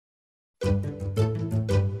Welcome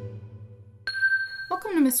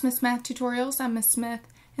to Miss Smith's Math Tutorials. I'm Miss Smith.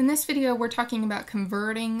 In this video we're talking about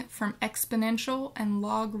converting from exponential and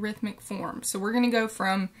logarithmic form. So we're going to go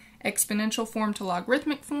from exponential form to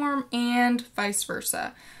logarithmic form and vice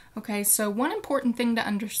versa. Okay, so one important thing to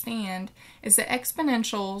understand is that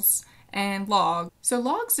exponentials and log. So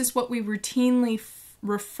logs is what we routinely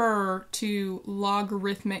refer to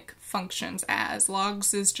logarithmic functions as.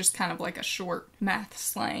 Logs is just kind of like a short math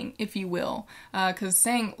slang, if you will, because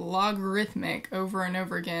saying logarithmic over and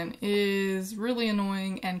over again is really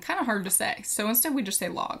annoying and kind of hard to say. So instead we just say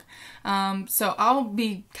log. So I'll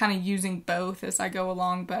be kind of using both as I go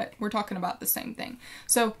along, but we're talking about the same thing.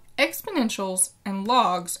 So exponentials and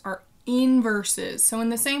logs are inverses. So in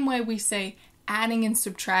the same way we say adding and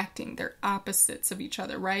subtracting, they're opposites of each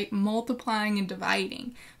other, right? Multiplying and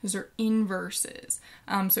dividing, those are inverses.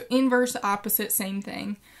 So inverse, opposite, same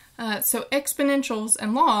thing. So exponentials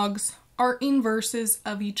and logs are inverses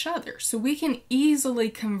of each other. So we can easily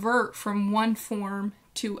convert from one form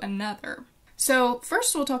to another. So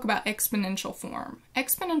first we'll talk about exponential form.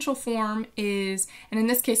 Exponential form is, and in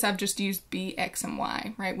this case I've just used b, x, and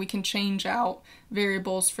y, right? We can change out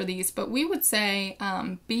variables for these, but we would say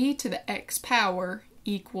b to the x power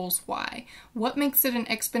equals y. What makes it an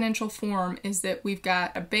exponential form is that we've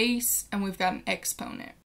got a base and we've got an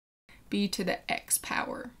exponent, b to the x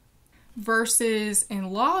power. Versus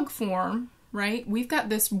in log form, right, we've got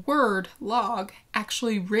this word log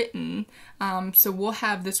actually written, so we'll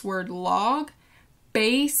have this word log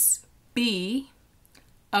base b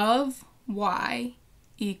of y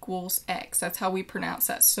equals x. That's how we pronounce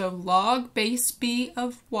that. So log base b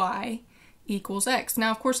of y equals x.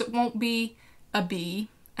 Now of course it won't be a b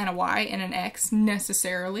and a y and an x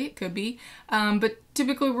necessarily, it could be, but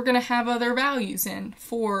typically we're going to have other values in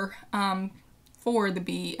for the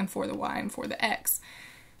b and for the y and for the x.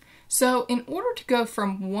 So in order to go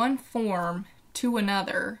from one form to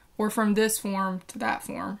another, or from this form to that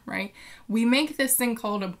form, right, we make this thing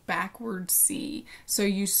called a backward C. So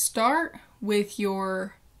you start with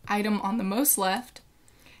your item on the most left,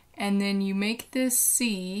 and then you make this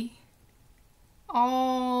C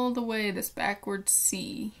all the way, this backward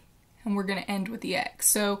C, and we're going to end with the x.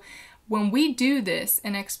 So when we do this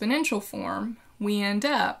in exponential form, we end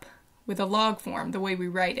up with a log form, the way we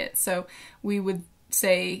write it. So we would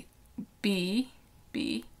say b,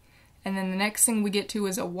 and then the next thing we get to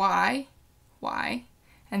is a y,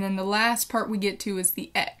 and then the last part we get to is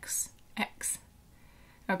the x.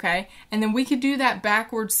 Okay, and then we could do that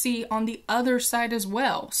backward C on the other side as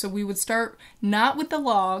well. So we would start not with the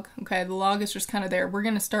log, okay, the log is just kind of there. We're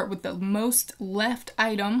going to start with the most left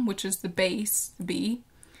item, which is the base, the b.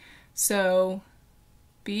 So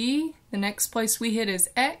b, the next place we hit is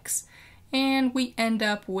x, and we end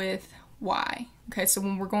up with y. Okay, so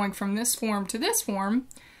when we're going from this form to this form,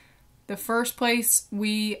 the first place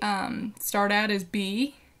we start at is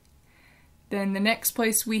b, then the next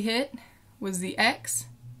place we hit was the x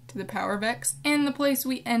to the power of x, and the place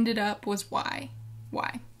we ended up was y.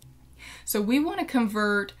 So we want to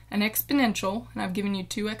convert an exponential, and I've given you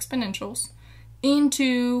two exponentials,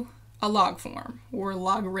 into a log form, or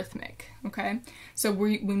logarithmic, okay? So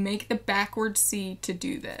we make the backward C to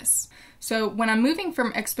do this. So when I'm moving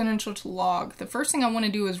from exponential to log, the first thing I want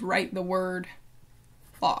to do is write the word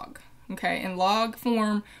log, okay? In log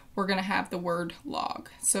form, we're going to have the word log.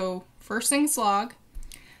 So first thing's log.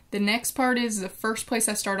 The next part is the first place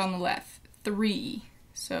I start on the left, 3.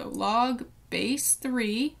 So log base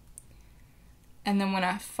 3. And then when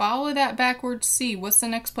I follow that backward C, what's the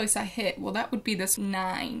next place I hit? Well, that would be this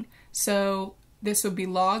 9. So this would be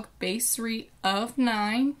log base 3 of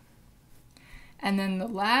 9. And then the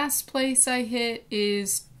last place I hit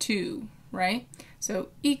is 2, right? So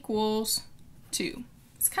equals 2.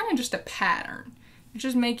 It's kind of just a pattern. You're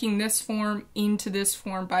just making this form into this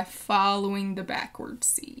form by following the backward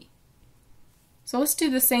C. So let's do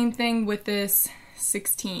the same thing with this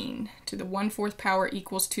 16 to the 1/4 power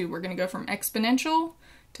equals 2. We're going to go from exponential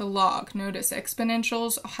to log. Notice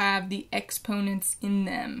exponentials have the exponents in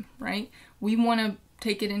them, right? We want to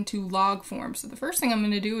take it into log form. So the first thing I'm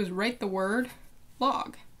going to do is write the word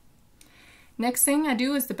log. Next thing I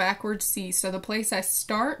do is the backward C. So the place I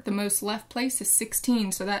start, the most left place, is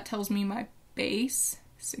 16. So that tells me my base,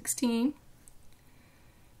 16.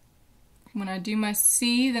 When I do my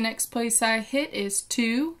C, the next place I hit is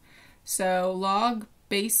 2. So log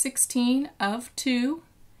base 16 of 2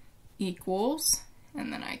 equals,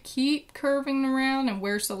 and then I keep curving around, and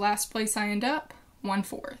where's the last place I end up?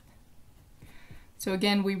 1/4. So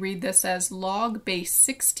again, we read this as log base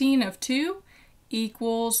 16 of 2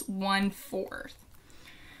 equals 1/4.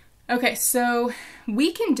 Okay, so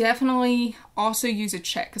we can definitely also use a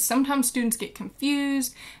check because sometimes students get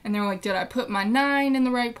confused and they're like, did I put my 9 in the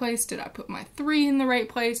right place? Did I put my 3 in the right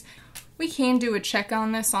place? We can do a check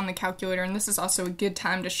on this on the calculator, and this is also a good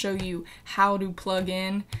time to show you how to plug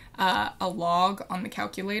in a log on the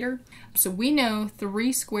calculator. So we know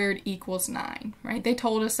 3 squared equals 9, right? They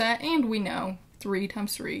told us that, and we know 3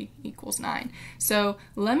 times 3 equals 9. So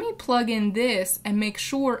let me plug in this and make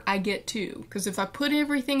sure I get 2, because if I put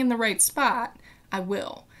everything in the right spot, I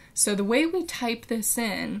will. So the way we type this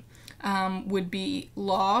in would be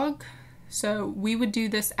log. So we would do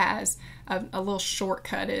this as a little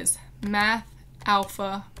shortcut is math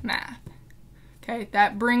alpha math. Okay,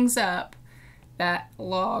 that brings up that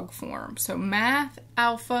log form. So math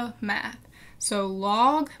alpha math. So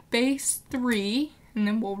log base 3, and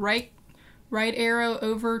then we'll right arrow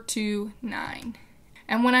over to 9.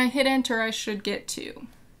 And when I hit enter, I should get 2.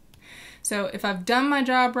 So if I've done my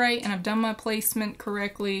job right and I've done my placement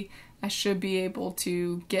correctly, I should be able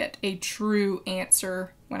to get a true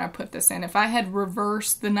answer when I put this in. If I had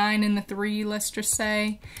reversed the 9 and the 3, let's just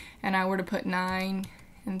say, and I were to put 9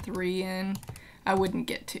 and 3 in, I wouldn't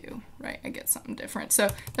get 2, right? I get something different. So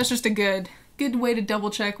that's just a good way to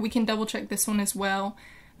double check. We can double check this one as well.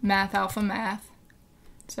 Math alpha math.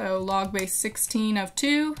 So log base 16 of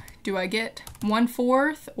 2, do I get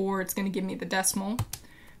 1/4, or it's going to give me the decimal?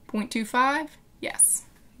 0.25? Yes.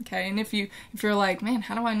 Okay, and if you're like, man,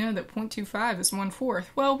 how do I know that 0.25 is 1/4?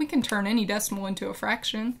 Well, we can turn any decimal into a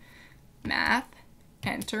fraction. Math,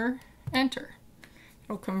 enter, enter.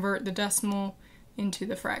 It'll convert the decimal into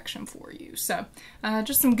the fraction for you. So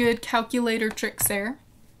just some good calculator tricks there.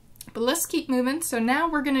 But let's keep moving. So now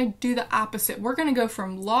we're going to do the opposite. We're going to go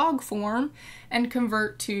from log form and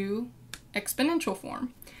convert to exponential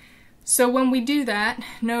form. So when we do that,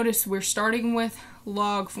 notice we're starting with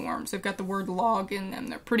log forms. They've got the word log in them.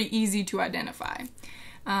 They're pretty easy to identify.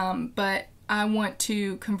 But I want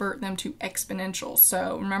to convert them to exponential.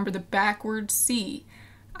 So remember the backward C.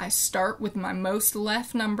 I start with my most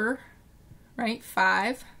left number, right,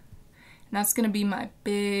 5. And that's going to be my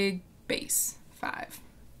big base, 5.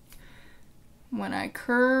 When I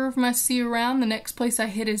curve my C around, the next place I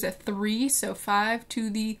hit is a 3, so 5 to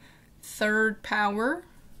the 3rd power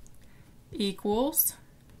equals,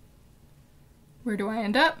 where do I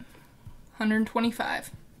end up?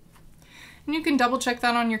 125. And you can double check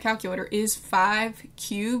that on your calculator. Is 5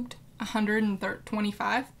 cubed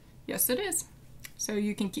 125? Yes, it is. So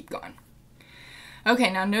you can keep going. Okay,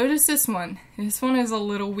 now notice this one. This one is a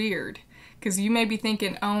little weird, because you may be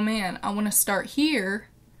thinking, oh man, I want to start here,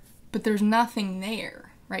 but there's nothing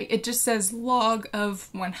there, right? It just says log of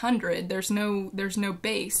 100. There's no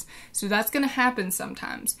base. So that's going to happen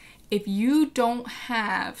sometimes. If you don't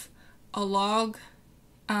have a log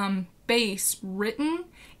base written,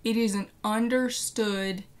 it is an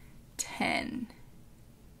understood 10.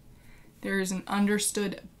 There is an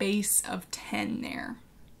understood base of 10 there.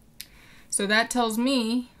 So that tells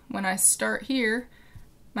me when I start here,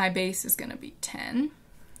 my base is going to be 10.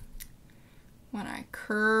 When I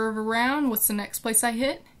curve around, what's the next place I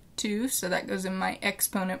hit? 2, so that goes in my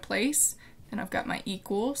exponent place. Then I've got my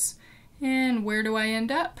equals. And where do I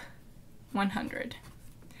end up? 100.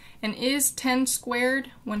 And is 10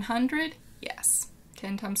 squared 100? Yes.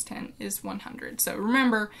 10 times 10 is 100. So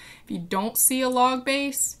remember, if you don't see a log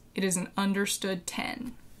base, it is an understood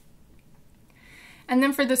 10. And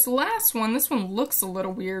then for this last one, this one looks a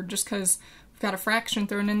little weird just because we've got a fraction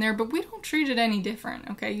thrown in there, but we don't treat it any different,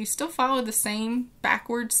 okay? You still follow the same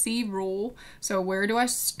backward C rule. So where do I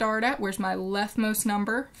start at? Where's my leftmost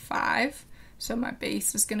number? 5. So my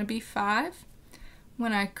base is going to be 5.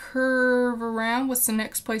 When I curve around, what's the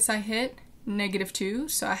next place I hit? -2.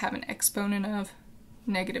 So I have an exponent of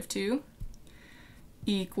 -2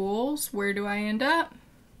 equals, where do I end up?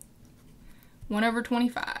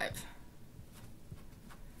 1/25.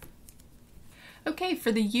 Okay,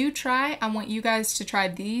 for the you try, I want you guys to try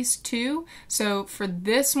these two. So for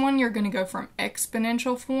this one, you're going to go from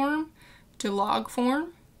exponential form to log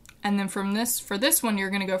form. And then for this one, you're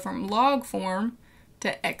going to go from log form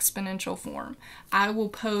to exponential form. I will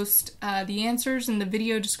post the answers in the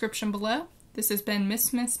video description below. This has been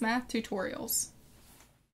Miss Math Tutorials.